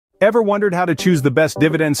Ever wondered how to choose the best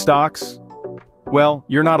dividend stocks? Well,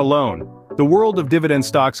 you're not alone. The world of dividend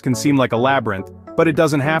stocks can seem like a labyrinth, but it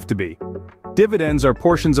doesn't have to be. Dividends are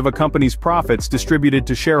portions of a company's profits distributed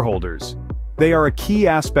to shareholders. They are a key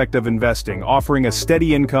aspect of investing, offering a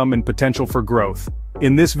steady income and potential for growth.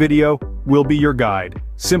 In this video, we'll be your guide,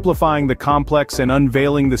 simplifying the complex and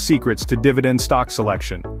unveiling the secrets to dividend stock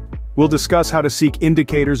selection. We'll discuss how to seek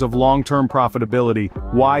indicators of long-term profitability,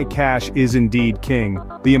 why cash is indeed king,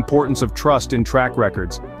 the importance of trust in track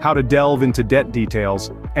records, how to delve into debt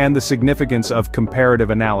details, and the significance of comparative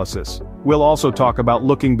analysis. We'll also talk about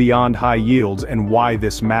looking beyond high yields and why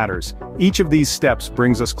this matters. Each of these steps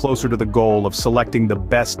brings us closer to the goal of selecting the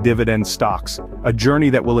best dividend stocks, a journey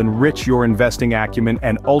that will enrich your investing acumen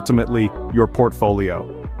and ultimately, your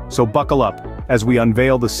portfolio. So buckle up as we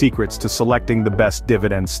unveil the secrets to selecting the best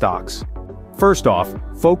dividend stocks. First off,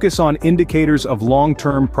 focus on indicators of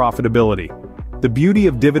long-term profitability. The beauty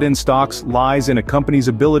of dividend stocks lies in a company's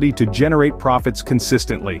ability to generate profits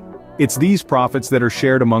consistently. It's these profits that are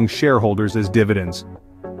shared among shareholders as dividends.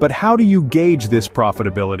 But how do you gauge this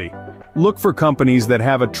profitability? Look for companies that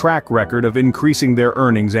have a track record of increasing their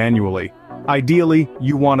earnings annually. Ideally,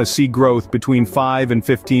 you want to see growth between 5 and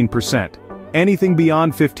 15%. Anything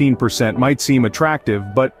beyond 15% might seem attractive,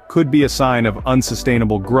 but could be a sign of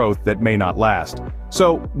unsustainable growth that may not last.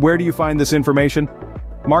 So, where do you find this information?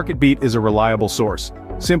 MarketBeat is a reliable source.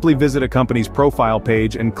 Simply visit a company's profile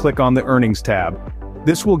page and click on the Earnings tab.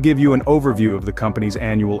 This will give you an overview of the company's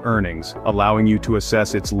annual earnings, allowing you to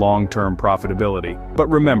assess its long-term profitability. But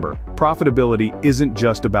remember, profitability isn't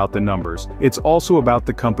just about the numbers, it's also about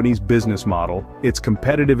the company's business model, its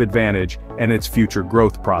competitive advantage, and its future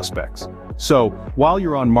growth prospects. So, while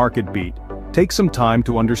you're on MarketBeat, take some time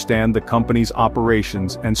to understand the company's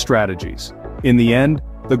operations and strategies. In the end,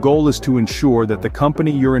 the goal is to ensure that the company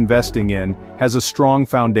you're investing in has a strong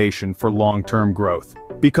foundation for long-term growth.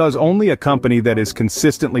 Because only a company that is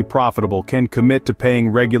consistently profitable can commit to paying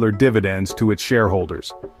regular dividends to its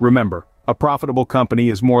shareholders. Remember, a profitable company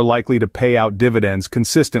is more likely to pay out dividends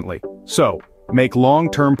consistently. So, make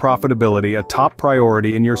long-term profitability a top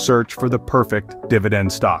priority in your search for the perfect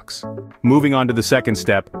dividend stocks. Moving on to the second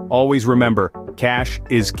step, always remember, cash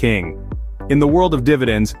is king. In the world of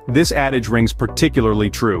dividends, this adage rings particularly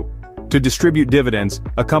true. To distribute dividends,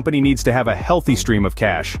 a company needs to have a healthy stream of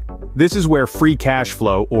cash. This is where free cash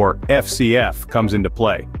flow, or FCF, comes into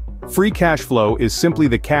play. Free cash flow is simply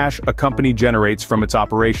the cash a company generates from its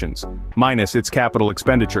operations, minus its capital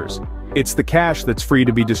expenditures. It's the cash that's free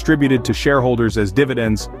to be distributed to shareholders as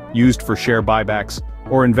dividends, used for share buybacks,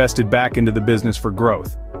 or invested back into the business for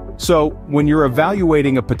growth. So, when you're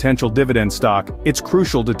evaluating a potential dividend stock, it's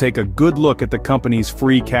crucial to take a good look at the company's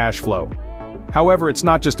free cash flow. However, it's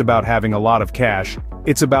not just about having a lot of cash,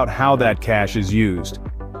 it's about how that cash is used.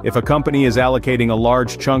 If a company is allocating a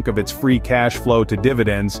large chunk of its free cash flow to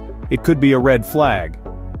dividends, it could be a red flag.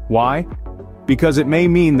 Why? Because it may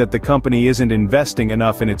mean that the company isn't investing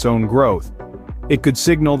enough in its own growth. It could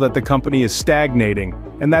signal that the company is stagnating,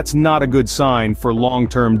 and that's not a good sign for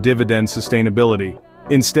long-term dividend sustainability.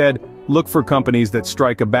 Instead, look for companies that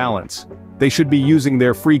strike a balance. They should be using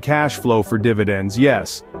their free cash flow for dividends,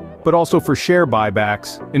 yes, but also for share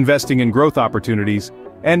buybacks, investing in growth opportunities,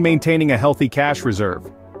 and maintaining a healthy cash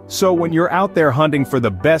reserve. So when you're out there hunting for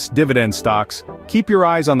the best dividend stocks, keep your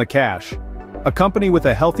eyes on the cash. A company with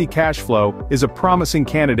a healthy cash flow is a promising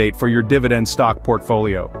candidate for your dividend stock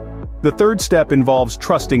portfolio. The third step involves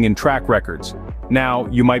trusting in track records. Now,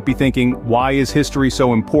 you might be thinking, why is history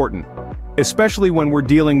so important? Especially when we're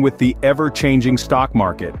dealing with the ever-changing stock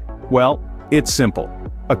market. Well, it's simple.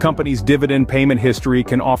 A company's dividend payment history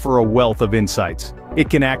can offer a wealth of insights. It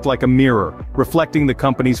can act like a mirror, reflecting the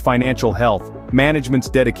company's financial health, management's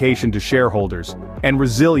dedication to shareholders, and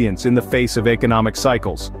resilience in the face of economic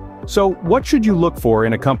cycles. So, what should you look for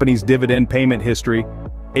in a company's dividend payment history?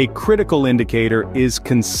 A critical indicator is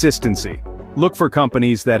consistency. Look for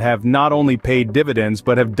companies that have not only paid dividends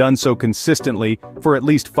but have done so consistently for at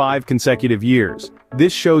least 5 consecutive years.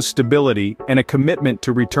 This shows stability and a commitment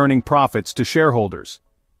to returning profits to shareholders.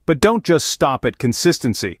 But don't just stop at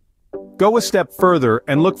consistency. Go a step further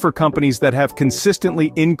and look for companies that have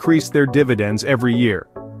consistently increased their dividends every year.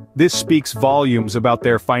 This speaks volumes about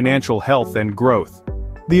their financial health and growth.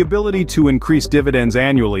 The ability to increase dividends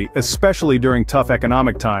annually, especially during tough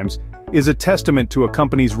economic times, is a testament to a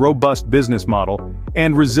company's robust business model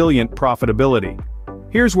and resilient profitability.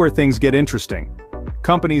 Here's where things get interesting.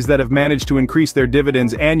 Companies that have managed to increase their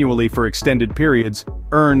dividends annually for extended periods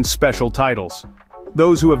earn special titles.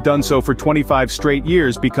 Those who have done so for 25 straight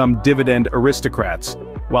years become dividend aristocrats.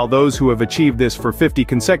 while those who have achieved this for 50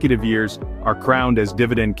 consecutive years are crowned as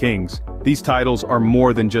dividend kings. These titles are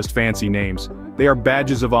more than just fancy names. They are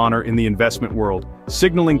badges of honor in the investment world,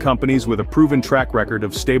 signaling companies with a proven track record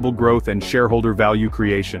of stable growth and shareholder value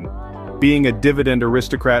creation. Being a dividend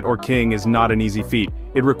aristocrat or king is not an easy feat.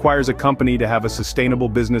 It requires a company to have a sustainable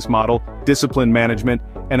business model, disciplined management,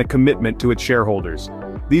 and a commitment to its shareholders.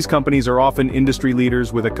 These companies are often industry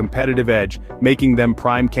leaders with a competitive edge, making them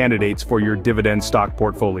prime candidates for your dividend stock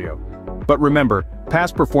portfolio. But remember,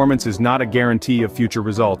 past performance is not a guarantee of future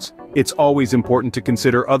results. It's always important to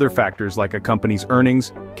consider other factors like a company's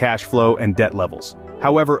earnings, cash flow, and debt levels.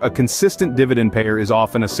 However, a consistent dividend payer is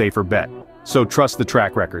often a safer bet. So trust the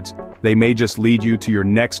track records. They may just lead you to your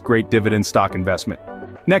next great dividend stock investment.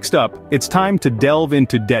 Next up, it's time to delve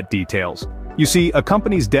into debt details. You see, a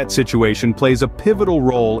company's debt situation plays a pivotal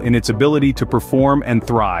role in its ability to perform and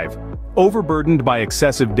thrive. Overburdened by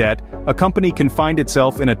excessive debt, a company can find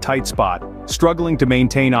itself in a tight spot, struggling to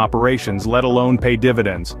maintain operations, let alone pay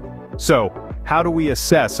dividends. So, how do we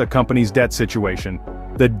assess a company's debt situation?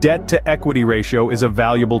 The debt-to-equity ratio is a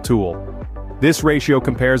valuable tool. This ratio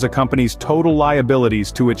compares a company's total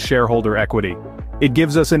liabilities to its shareholder equity. It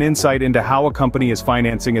gives us an insight into how a company is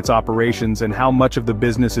financing its operations and how much of the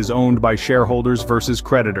business is owned by shareholders versus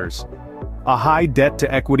creditors. A high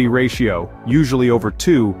debt-to-equity ratio, usually over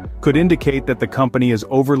 2, could indicate that the company is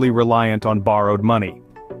overly reliant on borrowed money.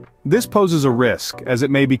 This poses a risk, as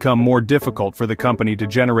it may become more difficult for the company to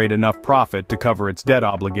generate enough profit to cover its debt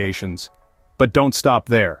obligations. But don't stop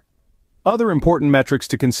there. Other important metrics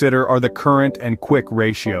to consider are the current and quick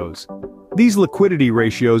ratios. These liquidity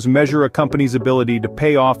ratios measure a company's ability to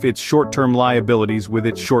pay off its short-term liabilities with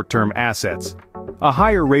its short-term assets. A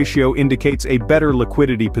higher ratio indicates a better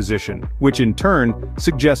liquidity position, which in turn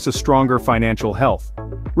suggests a stronger financial health.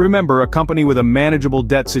 Remember, a company with a manageable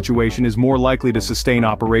debt situation is more likely to sustain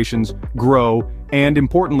operations, grow, and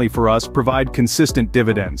importantly for us, provide consistent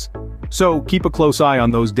dividends. So keep a close eye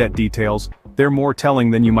on those debt details. They're more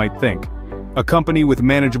telling than you might think. A company with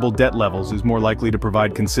manageable debt levels is more likely to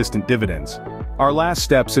provide consistent dividends. Our last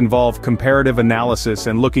steps involve comparative analysis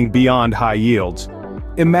and looking beyond high yields.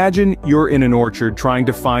 Imagine you're in an orchard trying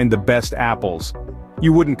to find the best apples.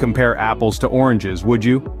 You wouldn't compare apples to oranges, would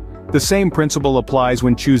you? The same principle applies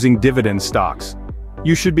when choosing dividend stocks.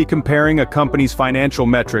 You should be comparing a company's financial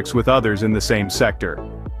metrics with others in the same sector.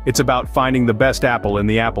 It's about finding the best apple in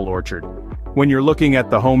the apple orchard. When you're looking at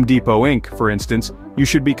the Home Depot Inc., for instance, you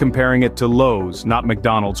should be comparing it to Lowe's, not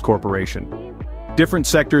McDonald's Corporation. Different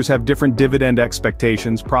sectors have different dividend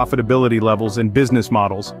expectations, profitability levels, and business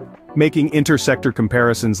models, making inter-sector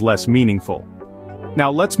comparisons less meaningful.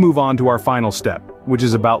 Now let's move on to our final step, which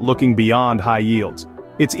is about looking beyond high yields.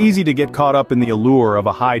 It's easy to get caught up in the allure of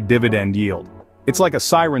a high dividend yield. It's like a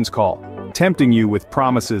siren's call, tempting you with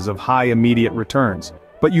promises of high immediate returns.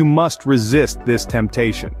 But you must resist this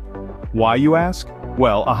temptation. Why, you ask?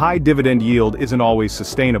 Well, a high dividend yield isn't always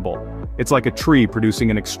sustainable. It's like a tree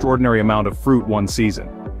producing an extraordinary amount of fruit one season.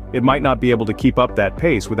 It might not be able to keep up that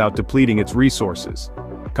pace without depleting its resources.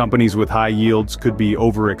 Companies with high yields could be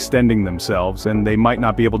overextending themselves, and they might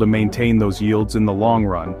not be able to maintain those yields in the long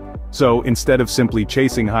run. So, instead of simply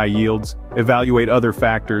chasing high yields, evaluate other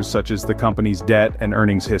factors such as the company's debt and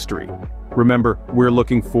earnings history. Remember, we're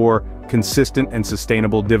looking for consistent and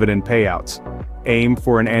sustainable dividend payouts. Aim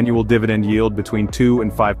for an annual dividend yield between 2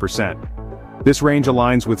 and 5%. This range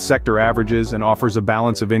aligns with sector averages and offers a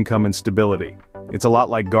balance of income and stability. It's a lot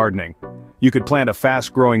like gardening. You could plant a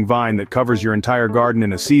fast-growing vine that covers your entire garden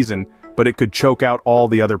in a season, but it could choke out all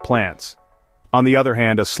the other plants. On the other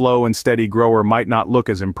hand, a slow and steady grower might not look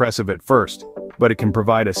as impressive at first, but it can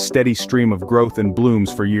provide a steady stream of growth and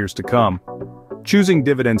blooms for years to come. Choosing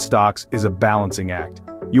dividend stocks is a balancing act.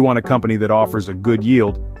 You want a company that offers a good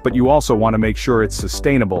yield, but you also want to make sure it's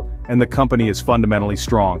sustainable and the company is fundamentally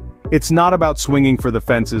strong. It's not about swinging for the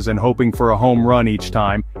fences and hoping for a home run each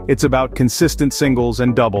time. It's about consistent singles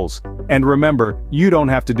and doubles. And remember, you don't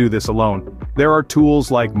have to do this alone. There are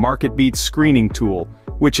tools like MarketBeat's screening tool,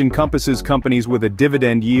 which encompasses companies with a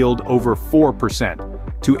dividend yield over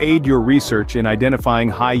 4%, to aid your research in identifying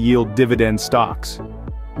high-yield dividend stocks.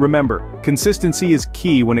 Remember, consistency is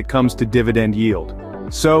key when it comes to dividend yield.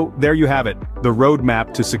 So, there you have it, the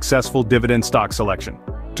roadmap to successful dividend stock selection.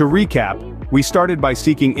 To recap, we started by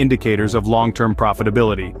seeking indicators of long-term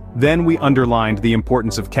profitability. Then we underlined the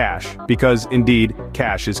importance of cash, because, indeed,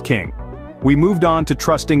 cash is king. We moved on to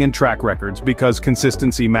trusting in track records because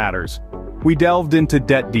consistency matters. We delved into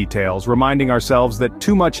debt details, reminding ourselves that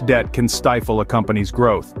too much debt can stifle a company's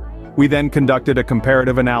growth. We then conducted a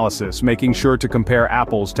comparative analysis, making sure to compare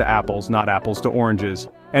apples to apples, not apples to oranges.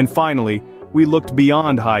 And finally, we looked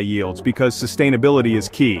beyond high yields because sustainability is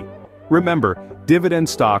key. Remember, dividend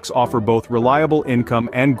stocks offer both reliable income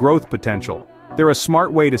and growth potential. They're a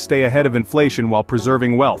smart way to stay ahead of inflation while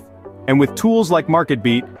preserving wealth. And with tools like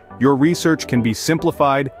MarketBeat, your research can be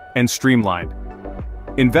simplified and streamlined.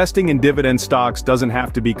 Investing in dividend stocks doesn't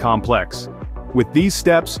have to be complex. With these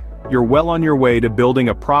steps, you're well on your way to building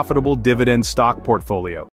a profitable dividend stock portfolio.